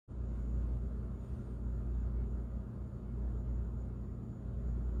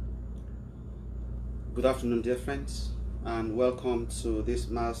Good afternoon, dear friends, and welcome to this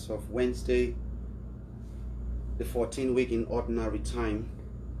Mass of Wednesday, the 14th week in Ordinary Time.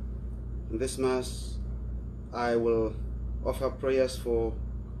 In this Mass, I will offer prayers for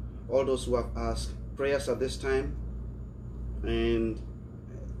all those who have asked prayers at this time. And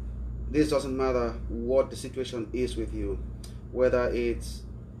this doesn't matter what the situation is with you, whether it's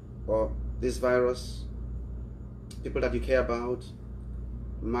this virus, people that you care about,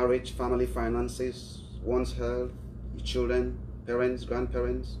 marriage, family, finances, one's health, your children, parents,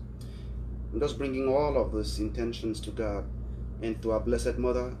 grandparents. I'm just bringing all of those intentions to God and to our Blessed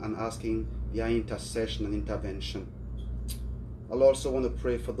Mother and asking their intercession and intervention. I'll also want to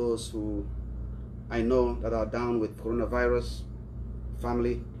pray for those who I know that are down with coronavirus,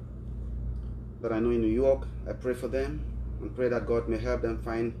 family that I know in New York. I pray for them and pray that God may help them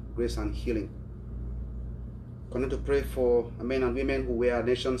find grace and healing. Continue to pray for men and women who wear our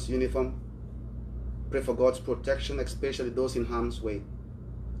nation's uniform. Pray for God's protection, especially those in harm's way.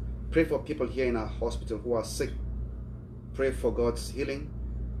 Pray for people here in our hospital who are sick. Pray for God's healing,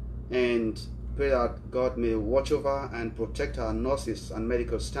 and pray that God may watch over and protect our nurses and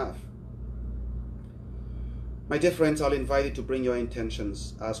medical staff. My dear friends, I'll invite you to bring your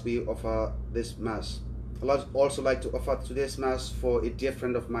intentions as we offer this Mass. I'd also like to offer today's Mass for a dear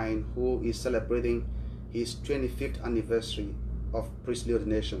friend of mine who is celebrating his 25th anniversary of priestly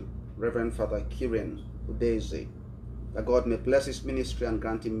ordination, Reverend Father Kieran Udeze. That God may bless his ministry and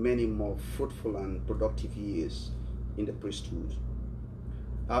grant him many more fruitful and productive years in the priesthood.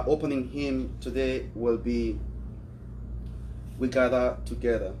 Our opening hymn today will be We Gather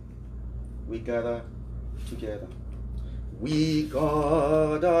Together. We gather together. We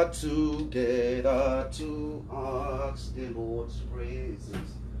gather together to ask the Lord's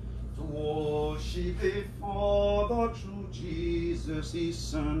praises, to worship the Father through Jesus his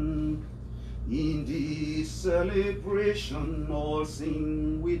Son. In this celebration all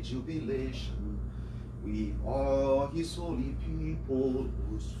sing with jubilation. We are his holy people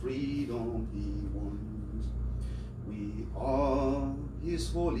whose freedom he wants. We are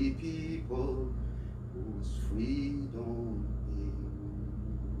his holy people whose freedom he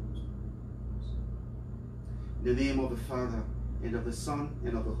wants. In the name of the Father, and of the Son,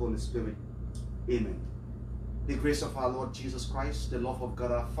 and of the Holy Spirit. Amen. The grace of our Lord Jesus Christ, the love of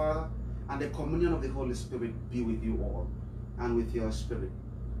God our Father, and the communion of the Holy Spirit be with you all, and with your spirit.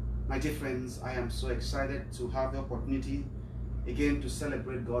 My dear friends, I am so excited to have the opportunity again to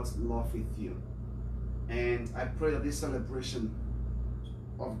celebrate God's love with you. And I pray that this celebration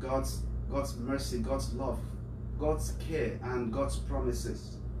of God's mercy, God's love, God's care, and God's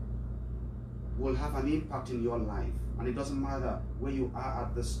promises will have an impact in your life. And it doesn't matter where you are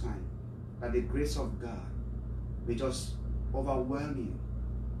at this time, that the grace of God may just overwhelm you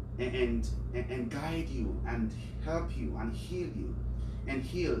and guide you and help you and heal you and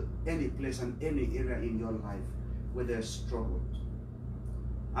heal any place and any area in your life where there's struggle.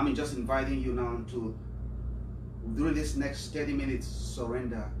 I'm just inviting you now to, during this next 30 minutes,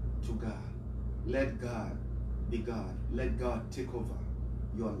 surrender to God. Let God be God. Let God take over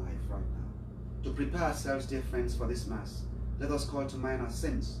your life right now. To prepare ourselves, dear friends, for this Mass, let us call to mind our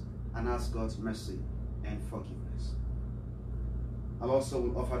sins and ask God's mercy and forgiveness. I'll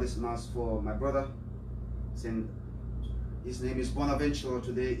also offer this Mass for my brother. His name is Bonaventure.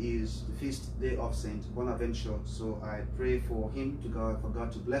 Today is the feast day of Saint Bonaventure. So I pray for him, for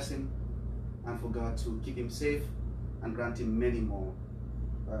God to bless him, and for God to keep him safe and grant him many more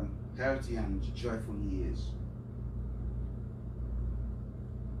healthy and joyful years.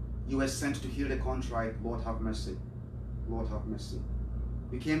 You were sent to heal the contrite. Lord, have mercy. Lord, have mercy.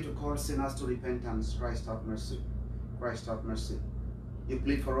 We came to call sinners to repentance. Christ, have mercy. Christ, have mercy. You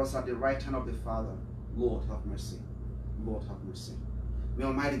plead for us at the right hand of the Father. Lord, have mercy. Lord, have mercy. May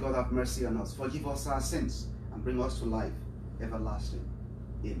Almighty God have mercy on us, forgive us our sins, and bring us to life everlasting.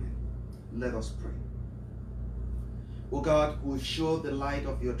 Amen. Let us pray. O God, who show the light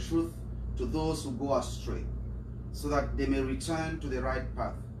of your truth to those who go astray, so that they may return to the right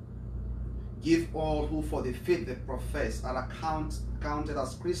path, give all who for the faith they profess are counted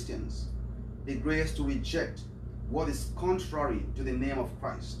as Christians the grace to reject what is contrary to the name of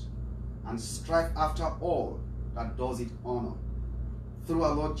Christ, and strive after all that does it honor. Through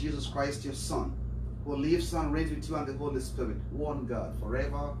our Lord Jesus Christ, your Son, who lives and reigns with you and the Holy Spirit, one God,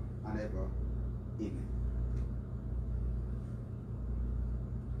 forever and ever. Amen.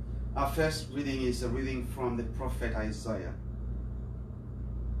 Our first reading is a reading from the prophet Isaiah.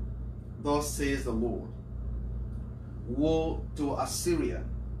 Thus says the Lord, woe to Assyria,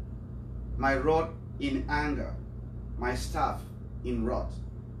 my rod in anger, my staff in wrath.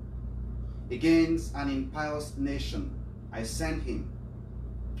 Against an impious nation I send him,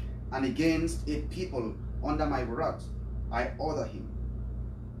 and against a people under my wrath I order him,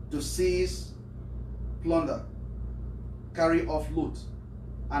 to seize, plunder, carry off loot,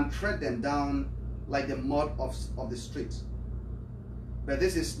 and tread them down like the mud of the street. But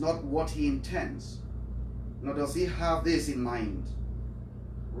this is not what he intends, nor does he have this in mind.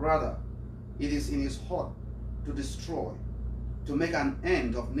 Rather, it is in his heart to destroy, to make an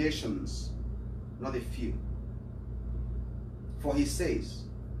end of nations, not a few. For he says,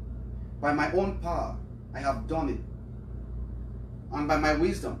 by my own power I have done it, and by my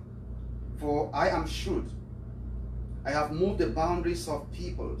wisdom, for I am shrewd, I have moved the boundaries of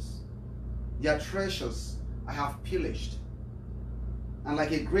peoples. Their treasures I have pillaged, and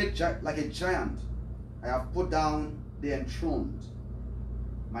like a giant, I have put down the enthroned.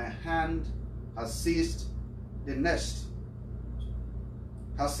 My hand has seized the nest,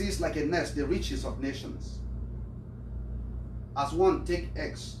 has seized like a nest the riches of nations. As one takes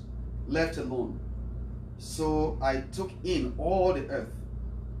eggs left alone, so I took in all the earth.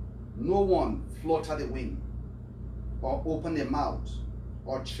 No one fluttered a wing, or opened a mouth,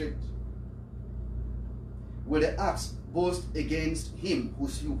 or tripped. Will the axe boast against him who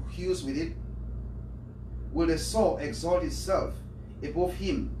hews with it? Will the saw exalt itself above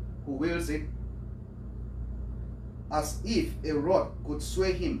him who wields it? As if a rod could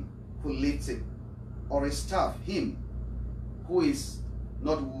sway him who lifts it, or a staff him who is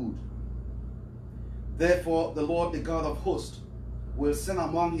not wood. Therefore the Lord, the God of hosts, will send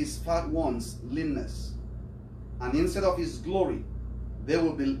among his fat ones leanness, and instead of his glory there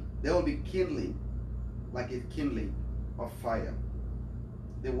will be kindling, like a kindling of fire.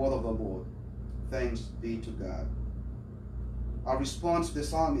 The word of the Lord. Thanks be to God. Our response to the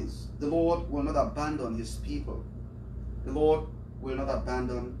psalmist: the Lord will not abandon his people. The Lord will not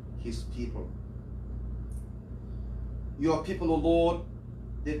abandon his people. Your people, O Lord,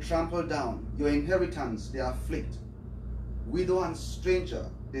 they trample down. Your inheritance they afflict. Widow and stranger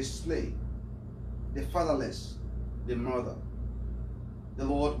they slay. The fatherless they murder. The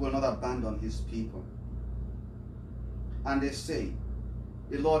Lord will not abandon his people. And they say,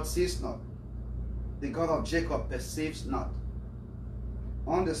 the Lord sees not. The God of Jacob perceives not.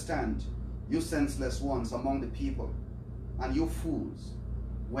 Understand, you senseless ones among the people, and you fools,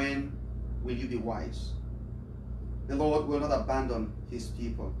 when will you be wise? The Lord will not abandon his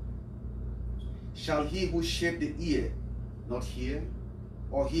people. Shall he who shaped the ear not hear,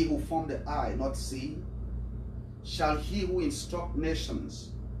 or he who formed the eye not see? Shall he who instruct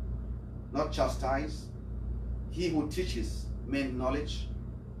nations not chastise? He who teaches men knowledge?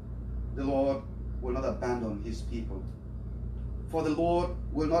 The Lord will not abandon his people. For the Lord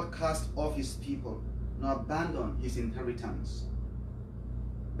will not cast off his people, nor abandon his inheritance.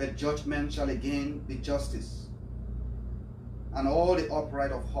 But judgment shall again be justice, and all the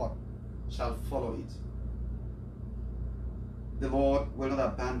upright of heart shall follow it. The Lord will not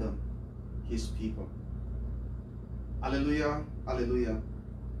abandon his people. Alleluia, alleluia,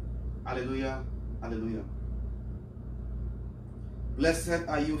 alleluia, alleluia. Blessed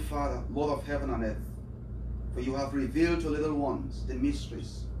are you, Father, Lord of heaven and earth, for you have revealed to little ones the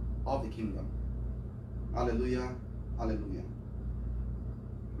mysteries of the kingdom. Alleluia, alleluia.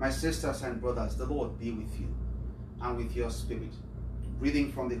 My sisters and brothers, the Lord be with you and with your spirit.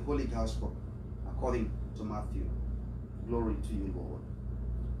 Reading from the Holy Gospel according to Matthew. Glory to you, Lord.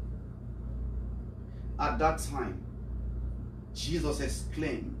 At that time, Jesus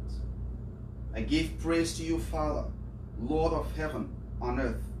exclaimed, I give praise to you, Father, Lord of heaven and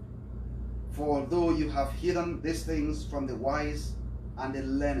earth, for although you have hidden these things from the wise and the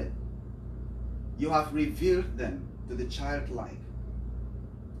learned, you have revealed them to the childlike.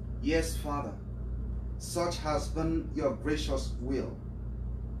 Yes, Father, such has been your gracious will.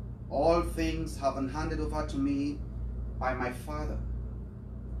 All things have been handed over to me by my Father.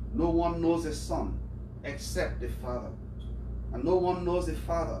 No one knows the Son except the Father, and no one knows the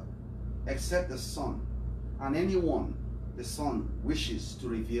Father except the Son, and anyone the Son wishes to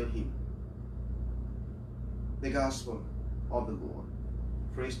reveal him. The Gospel of the Lord.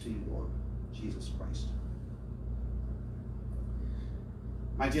 Praise to you, Lord Jesus Christ.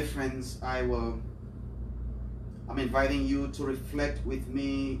 My dear friends, I'm inviting you to reflect with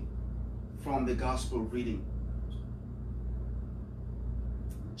me from the Gospel reading.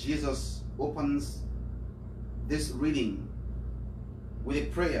 Jesus opens this reading with a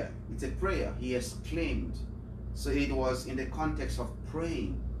prayer. It's a prayer. He exclaimed. So it was in the context of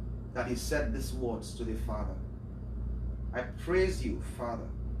praying that he said these words to the Father. I praise you, Father,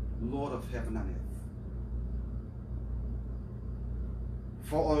 Lord of heaven and earth,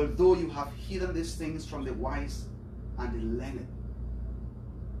 For although you have hidden these things from the wise and the learned.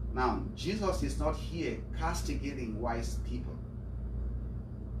 Now, Jesus is not here castigating wise people.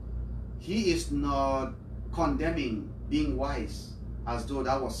 He is not condemning being wise as though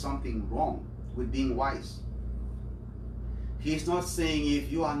that was something wrong with being wise. He is not saying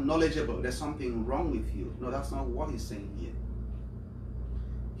if you are knowledgeable, there's something wrong with you. No, that's not what he's saying here.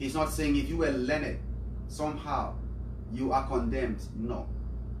 He's not saying if you were learned, somehow you are condemned. No.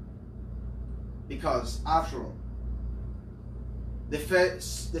 Because after all, the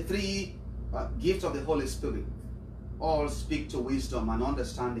three gifts of the Holy Spirit all speak to wisdom and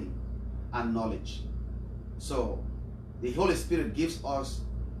understanding and knowledge. So the Holy Spirit gives us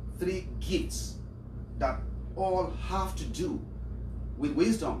three gifts that all have to do with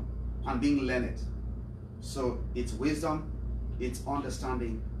wisdom and being learned. So it's wisdom, it's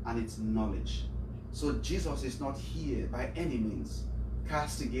understanding, and it's knowledge. So Jesus is not here by any means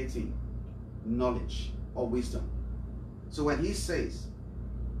castigating knowledge or wisdom. So when he says,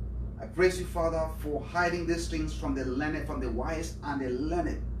 I praise you, Father, for hiding these things from the learned, from the wise and the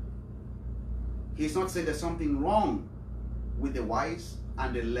learned, he's not saying there's something wrong with the wise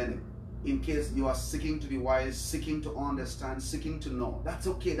and the learned. In case you are seeking to be wise, seeking to understand, seeking to know, that's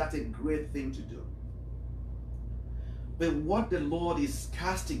okay. That's a great thing to do. But what the Lord is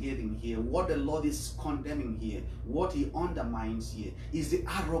castigating here, what the Lord is condemning here, what he undermines here is the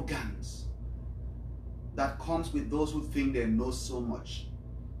arrogance that comes with those who think they know so much,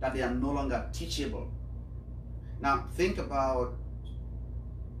 that they are no longer teachable. Now, think about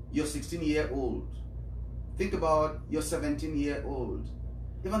your 16-year-old. Think about your 17-year-old.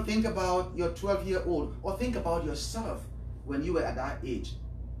 Even think about your 12-year-old, or think about yourself when you were at that age.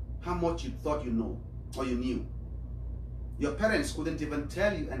 How much you thought you know, or you knew. Your parents couldn't even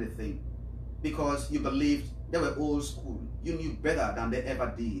tell you anything because you believed they were old school. You knew better than they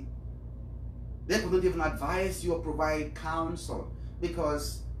ever did. They couldn't even advise you or provide counsel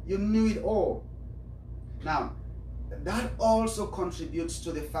because you knew it all. Now, that also contributes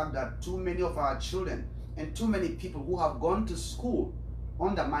to the fact that too many of our children and too many people who have gone to school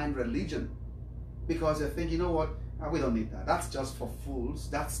undermine religion because they think, you know what, we don't need that. That's just for fools.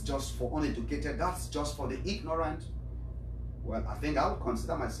 That's just for uneducated. That's just for the ignorant. Well, I think I would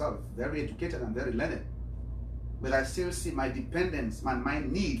consider myself very educated and very learned. But I still see my dependence and my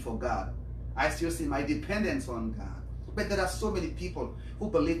need for God. I still see my dependence on God. But there are so many people who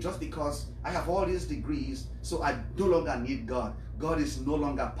believe just because I have all these degrees, so I no longer need God. God is no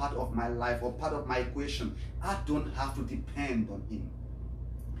longer part of my life or part of my equation. I don't have to depend on him.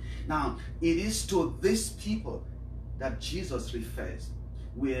 Now, it is to these people that Jesus refers,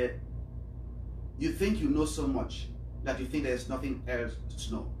 where you think you know so much that you think there's nothing else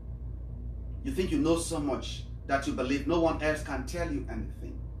to know. You think you know so much that you believe no one else can tell you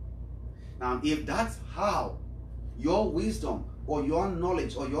anything. Now, if that's how your wisdom or your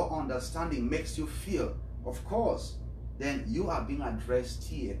knowledge or your understanding makes you feel, of course, then you are being addressed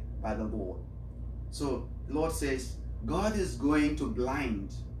here by the Lord. So the Lord says, God is going to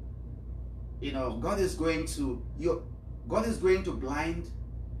blind. God is going to blind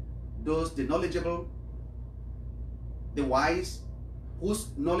those, the knowledgeable, the wise, whose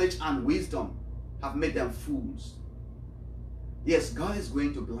knowledge and wisdom have made them fools. Yes, God is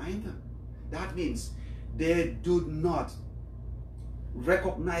going to blind them. That means they do not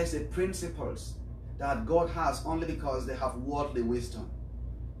recognize the principles that God has only because they have worldly wisdom.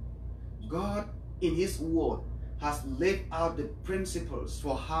 God, in his word, has laid out the principles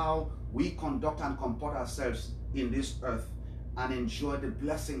for how we conduct and comport ourselves in this earth and enjoy the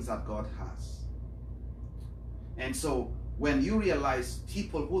blessings that God has. And so when you realize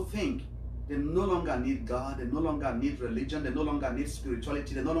people who think they no longer need God, they no longer need religion, they no longer need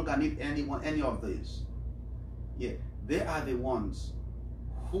spirituality, they no longer need any of this, yeah, they are the ones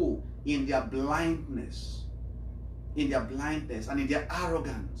who in their blindness and in their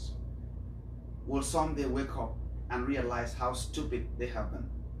arrogance will someday wake up and realize how stupid they have been.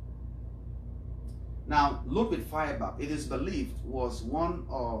 Now, Ludwig Feuerbach, it is believed, was one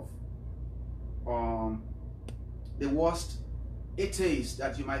of the worst atheists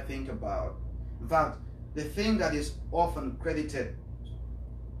that you might think about. In fact, the thing that is often credited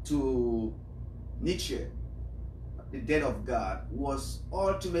to Nietzsche, the death of God, was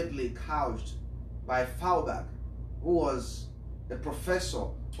ultimately couched by Feuerbach, who was a professor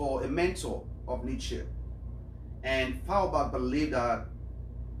or a mentor of Nietzsche. And Feuerbach believed that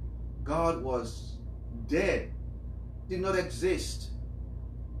God was dead, did not exist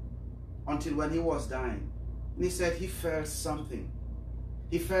until when he was dying. And he said he felt something.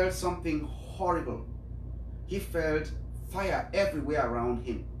 He felt something horrible. He felt fire everywhere around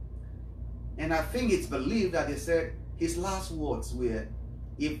him. And I think it's believed that he said his last words were,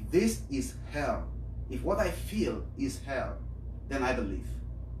 if this is hell, if what I feel is hell, then I believe.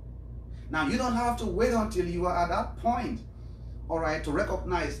 Now, you don't have to wait until you are at that point, all right, to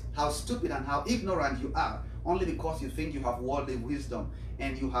recognize how stupid and how ignorant you are, only because you think you have worldly wisdom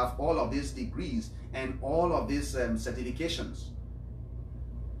and you have all of these degrees and all of these certifications.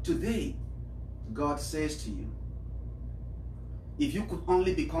 Today, God says to you, if you could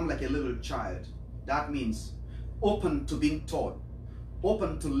only become like a little child, that means open to being taught,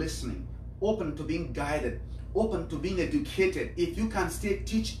 open to listening, open to being guided, open to being educated. If you can stay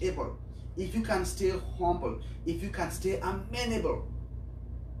teachable, if you can stay humble, if you can stay amenable.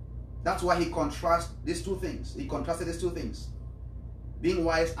 That's why he contrasts these two things. He contrasted these two things. Being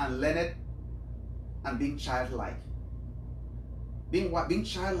wise and learned and being childlike. Being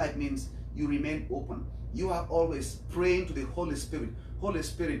childlike means you remain open. You are always praying to the Holy Spirit. Holy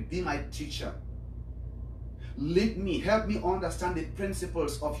Spirit, be my teacher. Lead me. Help me understand the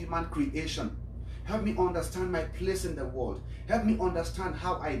principles of human creation. Help me understand my place in the world. Help me understand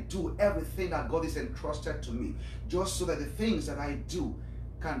how I do everything that God is entrusted to me, just so that the things that I do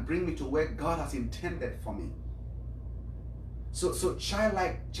can bring me to where God has intended for me. So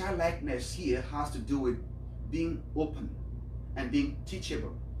childlikeness here has to do with being open and being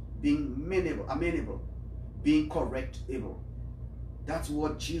teachable, being amenable, being correctable. That's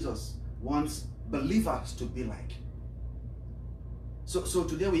what Jesus wants believers to be like. So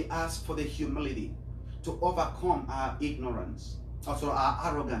today we ask for the humility to overcome our ignorance, also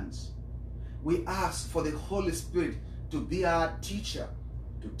our arrogance. We ask for the Holy Spirit to be our teacher,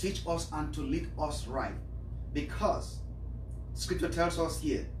 to teach us and to lead us right. Because Scripture tells us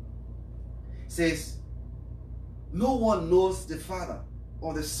here, says, no one knows the Father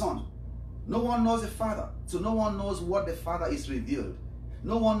or the Son. No one knows the Father. So no one knows what the Father is revealed.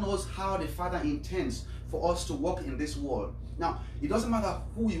 No one knows how the Father intends for us to walk in this world. Now, it doesn't matter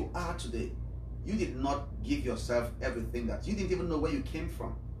who you are today. You did not give yourself everything that you didn't even know where you came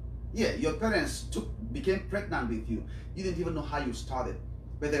from. Yeah, your parents became pregnant with you. You didn't even know how you started.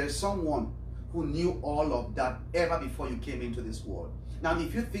 But there is someone who knew all of that ever before you came into this world. Now,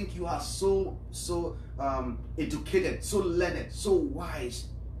 if you think you are so educated, so learned, so wise,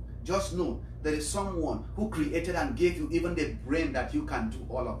 just know there is someone who created and gave you even the brain that you can do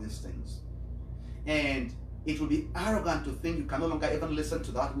all of these things. And it will be arrogant to think you can no longer even listen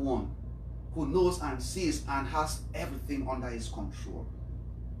to that one who knows and sees and has everything under his control.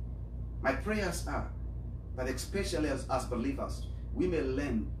 My prayers are that especially as believers, we may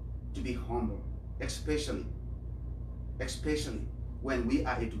learn to be humble, especially when we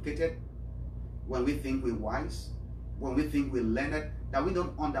are educated, when we think we're wise, when we think we're learned, that we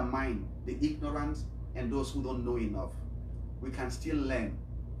don't undermine the ignorant and those who don't know enough. We can still learn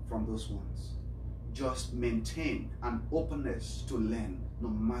from those ones. Just maintain an openness to learn no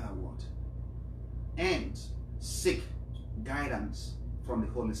matter what. And seek guidance from the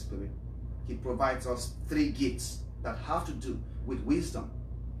Holy Spirit. He provides us 3 gifts that have to do with wisdom,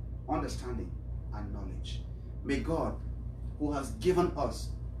 understanding, and knowledge. May God, who has given us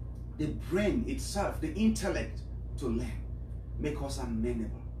the brain itself, the intellect to learn, make us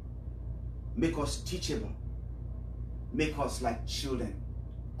amenable, make us teachable, make us like children,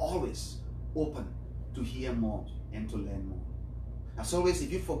 always open to hear more and to learn more. As always,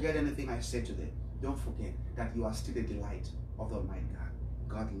 if you forget anything I said today, don't forget that you are still the delight of the Almighty God.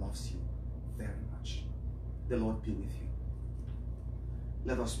 God loves you very much. The Lord be with you.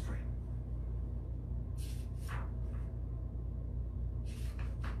 Let us pray.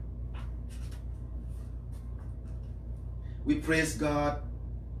 We praise God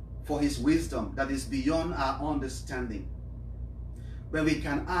for his wisdom that is beyond our understanding, where we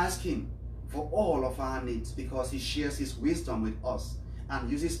can ask him for all of our needs because he shares his wisdom with us and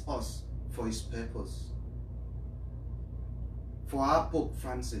uses us for his purpose. For our Pope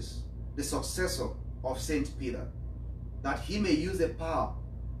Francis, the successor of Saint Peter, that he may use the power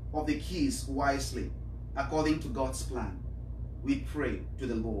of the keys wisely according to God's plan, we pray to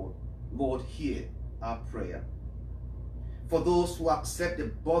the Lord. Lord, hear our prayer. For those who accept the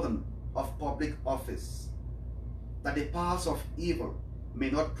burden of public office, that the powers of evil may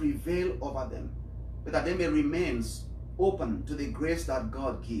not prevail over them, but that they may remain open to the grace that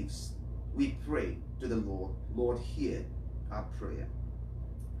God gives, we pray to the Lord. Lord, hear our prayer.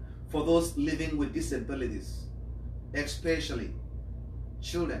 For those living with disabilities, especially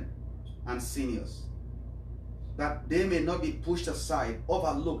children and seniors, that they may not be pushed aside,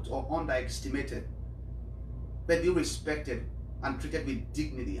 overlooked, or underestimated, but be respected and treated with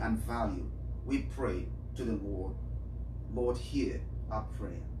dignity and value, we pray to the Lord. Lord, hear our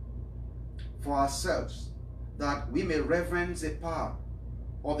prayer. For ourselves, that we may reverence a part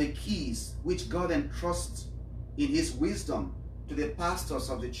of the keys which God entrusts in his wisdom to the pastors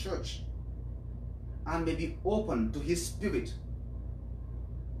of the church, and may be open to his spirit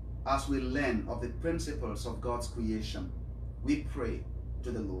as we learn of the principles of God's creation. We pray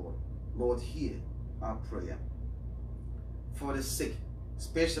to the Lord. Lord, hear our prayer. For the sick,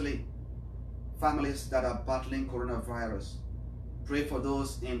 especially families that are battling coronavirus, pray for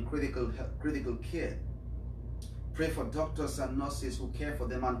those in critical care. Pray for doctors and nurses who care for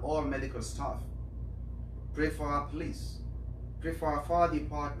them and all medical staff. Pray for our police. Pray for our fire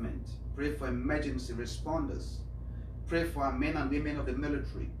department. Pray for emergency responders. Pray for our men and women of the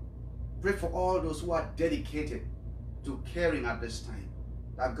military. Pray for all those who are dedicated to caring at this time,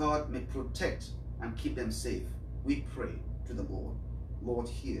 that God may protect and keep them safe. We pray to the Lord. Lord,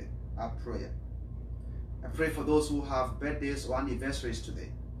 hear our prayer. I pray for those who have birthdays or anniversaries today.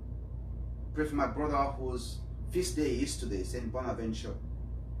 Pray for my brother whose feast day is today, St. Bonaventure.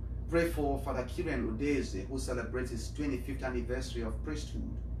 Pray for Father Kiran Udeze, who celebrates his 25th anniversary of priesthood,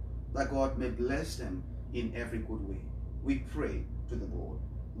 that God may bless them in every good way. We pray to the Lord.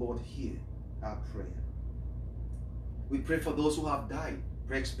 Lord, hear our prayer. We pray for those who have died.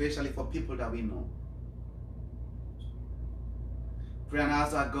 Pray especially for people that we know. Pray and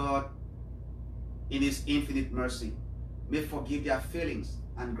ask that God, in his infinite mercy, may forgive their failings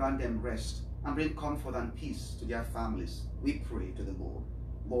and grant them rest and bring comfort and peace to their families. We pray to the Lord.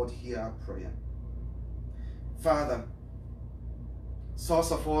 Lord, hear our prayer. Father,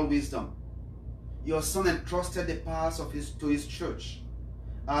 source of all wisdom, your Son entrusted the powers to his church.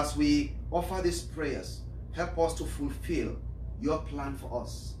 As we offer these prayers, help us to fulfill your plan for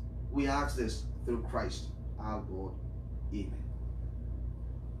us. We ask this through Christ our Lord. Amen.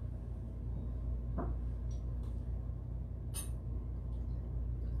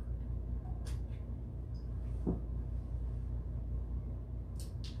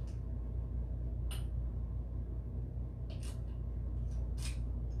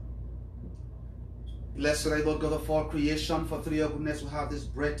 Blessed are you, Lord God of all creation, for through your goodness we have this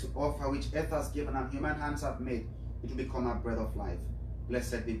bread to offer, which earth has given and human hands have made. It will become our bread of life.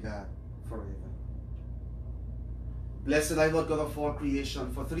 Blessed be God forever. Blessed are you, Lord God of all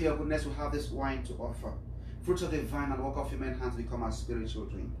creation, for through your goodness we have this wine to offer. Fruit of the vine and work of human hands become our spiritual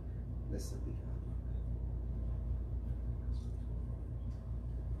drink. Blessed be God.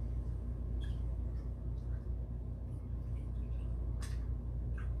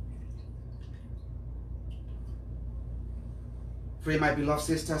 Pray, my beloved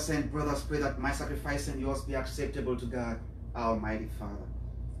sisters and brothers, pray that my sacrifice and yours be acceptable to God, our Almighty Father.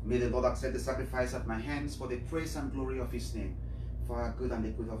 May the Lord accept the sacrifice at my hands for the praise and glory of his name, for our good and the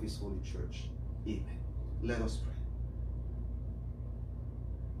good of his holy church. Amen. Let us pray.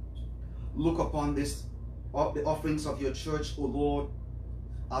 Look upon the offerings of your church, O Lord,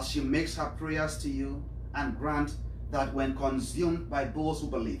 as she makes her prayers to you, and grant that when consumed by those who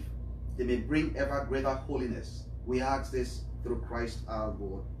believe, they may bring ever greater holiness. We ask this through Christ our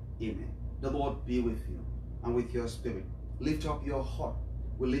Lord. Amen. The Lord be with you and with your spirit. Lift up your heart.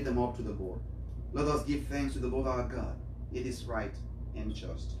 We lift them up to the Lord. Let us give thanks to the Lord our God. It is right and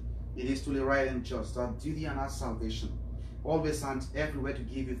just. It is truly right and just, our duty and our salvation, always and everywhere to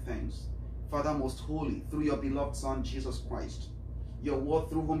give you thanks. Father most holy, through your beloved Son, Jesus Christ, your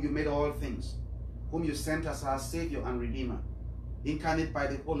word through whom you made all things, whom you sent as our Savior and Redeemer, incarnate by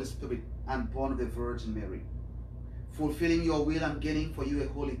the Holy Spirit and born of the Virgin Mary, fulfilling your will and gaining for you a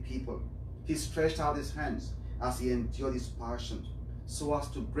holy people. He stretched out his hands as he endured his passion, so as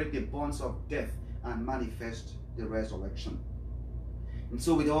to break the bonds of death and manifest the resurrection. And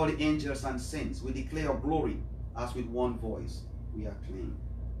so with all the angels and saints, we declare your glory as with one voice we acclaim.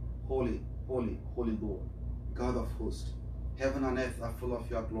 Holy, holy, holy Lord, God of hosts, heaven and earth are full of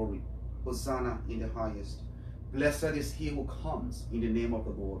your glory. Hosanna in the highest. Blessed is he who comes in the name of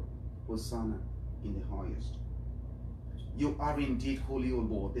the Lord. Hosanna in the highest. You are indeed holy, O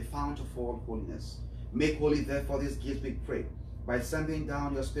Lord, the fount of all holiness. Make holy therefore these gifts, we pray, by sending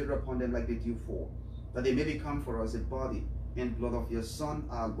down your Spirit upon them like the dewfall, that they may become for us the body and blood of your Son,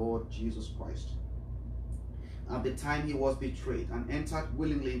 our Lord Jesus Christ. At the time he was betrayed and entered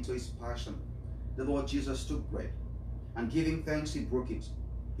willingly into his passion, the Lord Jesus took bread, and giving thanks, he broke it.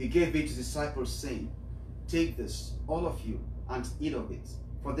 He gave it to his disciples, saying, "Take this, all of you, and eat of it,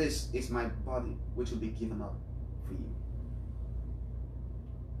 for this is my body, which will be given up for you."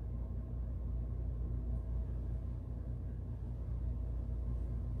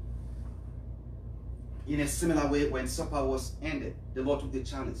 In a similar way, when supper was ended, the Lord took the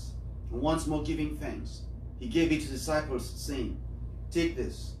chalice, and once more giving thanks, He gave it to his disciples, saying, "Take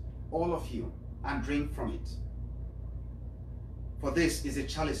this, all of you, and drink from it. For this is a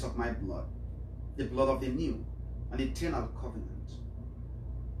chalice of my blood, the blood of the new and eternal covenant.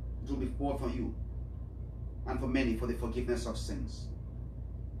 It will be poured for you and for many for the forgiveness of sins.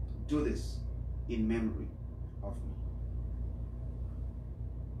 Do this in memory of me."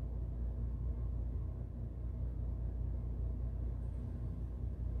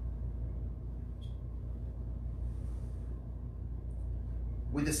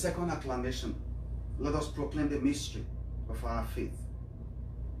 With the second acclamation, let us proclaim the mystery of our faith.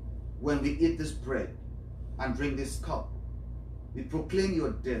 When we eat this bread and drink this cup, we proclaim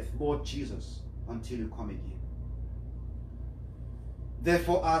your death, Lord Jesus, until you come again.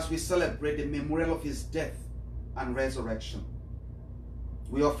 Therefore, as we celebrate the memorial of his death and resurrection,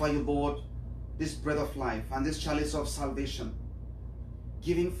 we offer you, Lord, this bread of life and this chalice of salvation,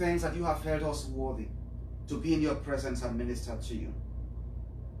 giving thanks that you have held us worthy to be in your presence and minister to you.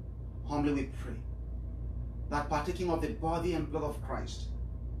 Humbly we pray that partaking of the body and blood of Christ,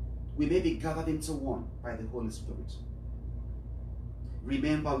 we may be gathered into one by the Holy Spirit.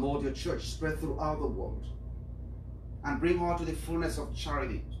 Remember, Lord, your church spread throughout the world, and bring her to the fullness of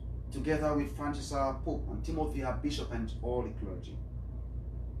charity, together with Francis our Pope and Timothy our Bishop and all the clergy.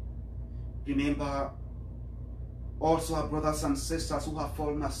 Remember also our brothers and sisters who have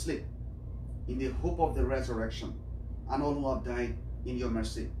fallen asleep in the hope of the resurrection, and all who have died in your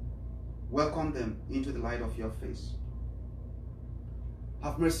mercy. Welcome them into the light of your face.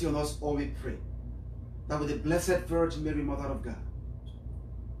 Have mercy on us all, we pray, that with the Blessed Virgin Mary, Mother of God,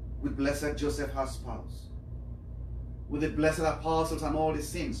 with Blessed Joseph, her spouse, with the blessed apostles and all the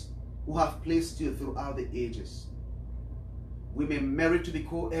saints who have pleased you throughout the ages, we may merit to be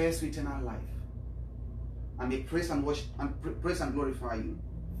co-heirs to eternal life, and may praise and worship and praise and glorify you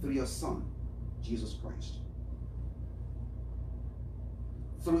through your Son, Jesus Christ.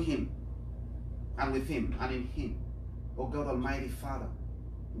 Through him, and with him, and in him, O God Almighty Father,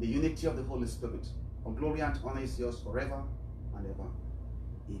 in the unity of the Holy Spirit, all glory and honor is yours forever and ever.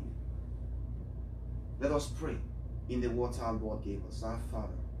 Amen. Let us pray in the water our Lord gave us. Our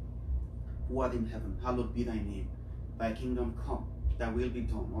Father, who art in heaven, hallowed be thy name. Thy kingdom come, thy will be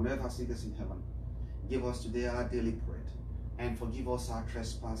done, on earth as it is in heaven. Give us today our daily bread, and forgive us our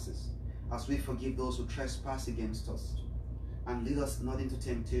trespasses, as we forgive those who trespass against us. And lead us not into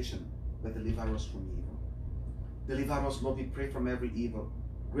temptation, but deliver us from evil. Deliver us, Lord, we pray, from every evil.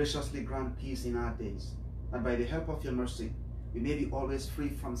 Graciously grant peace in our days, that by the help of your mercy, we may be always free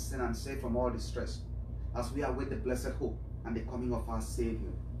from sin and safe from all distress, as we await the blessed hope and the coming of our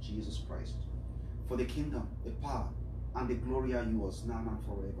Savior, Jesus Christ. For the kingdom, the power, and the glory are yours, now and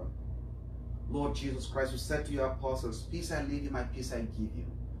forever. Lord Jesus Christ, who said to your apostles, "Peace I leave you, my peace I give you,"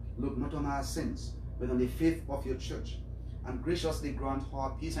 look not on our sins, but on the faith of your church, and graciously grant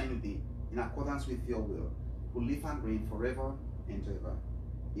her peace and unity in accordance with your will, who live and reign forever and ever.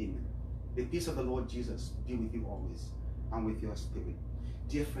 Amen. The peace of the Lord Jesus be with you always, and with your spirit.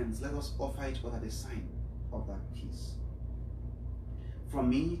 Dear friends, let us offer each other the sign of that peace. From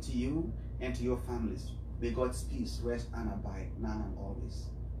me to you and to your families, may God's peace rest and abide now and always.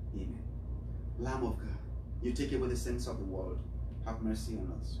 Amen. Lamb of God, you take away the sins of the world, have mercy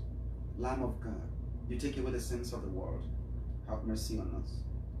on us. Lamb of God, you take away the sins of the world, have mercy on us.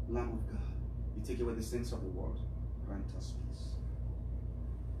 Lamb of God, you take away the sins of the world, grant us peace.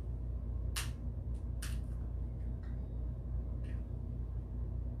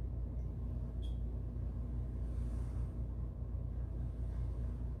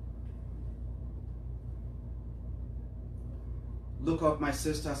 Look up, my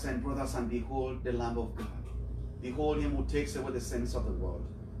sisters and brothers, and behold the Lamb of God. Behold him who takes away the sins of the world.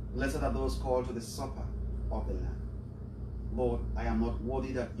 Blessed are those called to the supper of the Lamb. Lord, I am not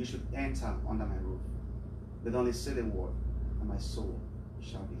worthy that you should enter under my roof, but only say the word, and my soul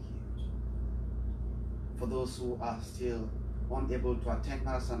shall be healed. For those who are still unable to attend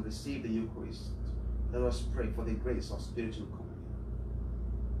Mass and receive the Eucharist, let us pray for the grace of spiritual communion.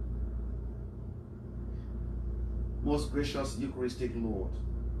 Most gracious Eucharistic Lord,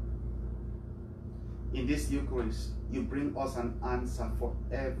 in this Eucharist, you bring us an answer for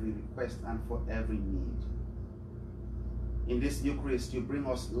every request and for every need. In this Eucharist, you bring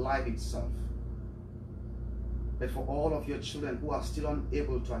us life itself. But for all of your children who are still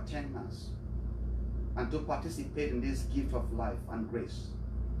unable to attend Mass and to participate in this gift of life and grace,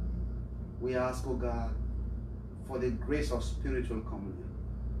 we ask, O God, for the grace of spiritual communion,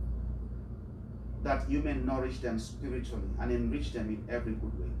 that you may nourish them spiritually and enrich them in every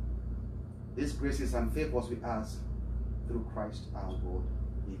good way. These graces and favors we ask through Christ our Lord.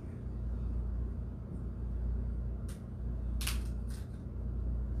 Amen.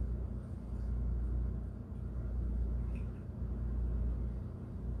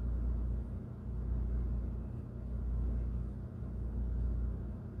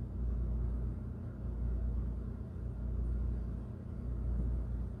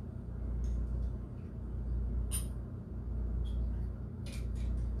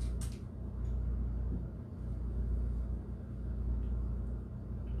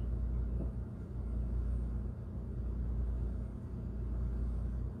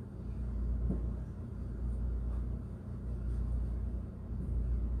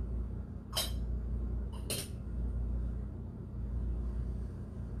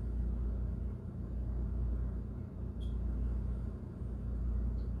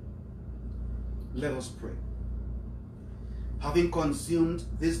 Let us pray. Having consumed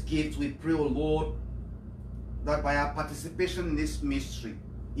this gift, we pray, O Lord, that by our participation in this mystery,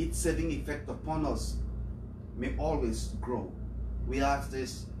 its saving effect upon us may always grow. We ask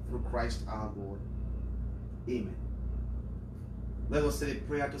this through Christ our Lord. Amen. Let us say a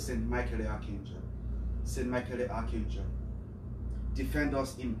prayer to Saint Michael the Archangel. Saint Michael the Archangel, defend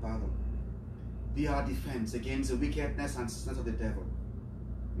us in battle. Be our defense against the wickedness and snares of the devil.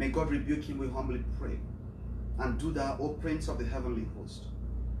 May God rebuke him, we humbly pray. And do thou, O Prince of the heavenly host,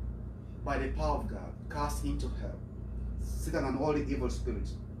 by the power of God, cast into hell Satan and all the evil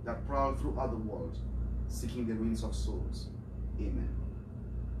spirits that prowl throughout the world, seeking the ruins of souls. Amen.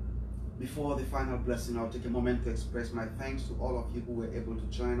 Before the final blessing, I'll take a moment to express my thanks to all of you who were able to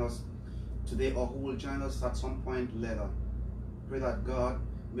join us today or who will join us at some point later. Pray that God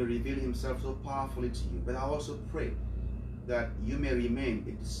may reveal himself so powerfully to you. But I also pray that you may remain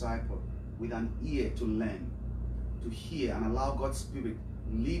a disciple with an ear to learn, to hear, and allow God's Spirit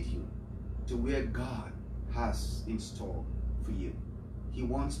lead you to where God has in store for you. He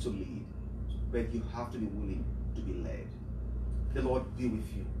wants to lead, but you have to be willing to be led. The Lord be with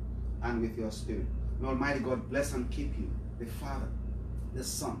you and with your spirit. May Almighty God bless and keep you, the Father, the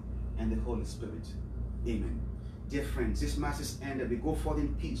Son, and the Holy Spirit. Amen. Dear friends, this Mass is ended. We go forth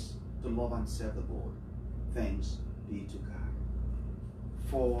in peace to love and serve the Lord. Thanks be to God.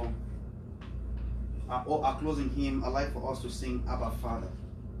 For our closing hymn, I'd like for us to sing Abba Father.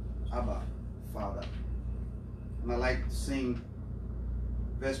 Abba Father. And I'd like to sing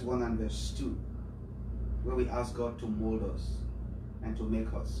verse 1 and verse 2, where we ask God to mold us and to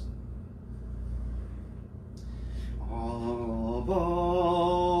make us. Abba,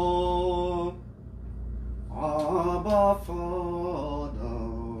 Abba Father,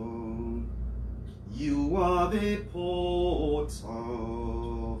 you are the potter,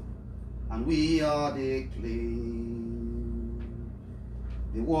 and we are the clay,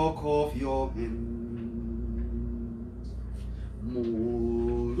 the work of your hands.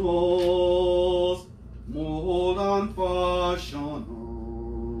 Mold us, mold and fashion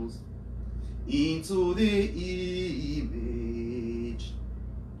us into the image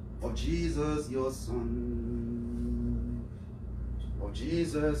of Jesus your Son, of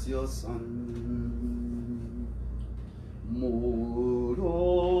Jesus your Son. Mold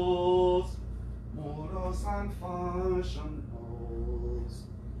us and fashion us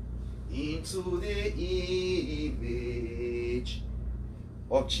into the image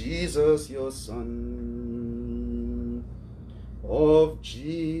of Jesus your Son, of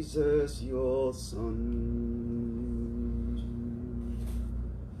Jesus your Son.